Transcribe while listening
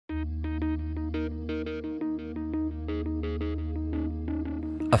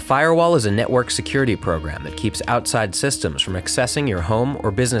A firewall is a network security program that keeps outside systems from accessing your home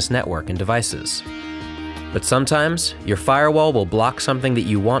or business network and devices. But sometimes, your firewall will block something that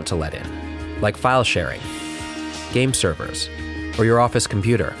you want to let in, like file sharing, game servers, or your office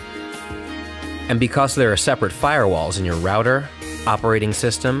computer. And because there are separate firewalls in your router, operating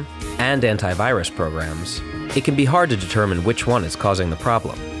system, and antivirus programs, it can be hard to determine which one is causing the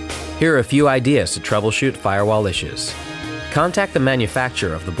problem. Here are a few ideas to troubleshoot firewall issues. Contact the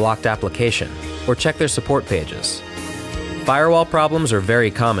manufacturer of the blocked application or check their support pages. Firewall problems are very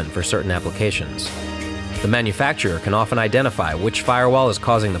common for certain applications. The manufacturer can often identify which firewall is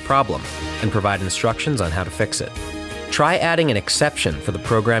causing the problem and provide instructions on how to fix it. Try adding an exception for the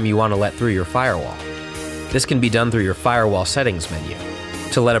program you want to let through your firewall. This can be done through your firewall settings menu.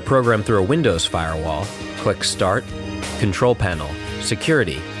 To let a program through a Windows firewall, click Start, Control Panel,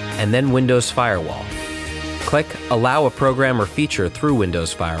 Security, and then Windows Firewall. Click Allow a program or feature through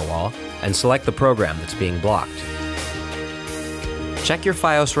Windows Firewall and select the program that's being blocked. Check your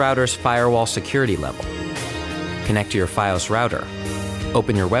Fios router's firewall security level. Connect to your Fios router,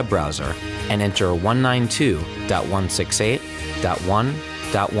 open your web browser, and enter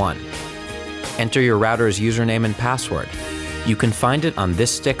 192.168.1.1. Enter your router's username and password. You can find it on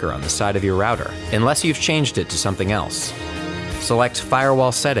this sticker on the side of your router, unless you've changed it to something else. Select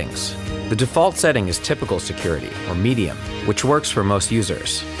Firewall Settings. The default setting is Typical Security, or Medium, which works for most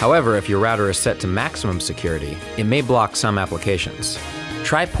users. However, if your router is set to Maximum Security, it may block some applications.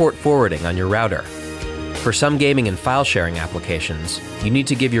 Try port forwarding on your router. For some gaming and file sharing applications, you need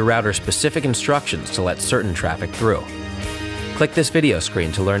to give your router specific instructions to let certain traffic through. Click this video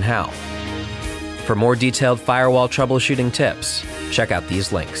screen to learn how. For more detailed firewall troubleshooting tips, check out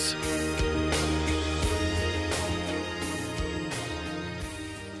these links.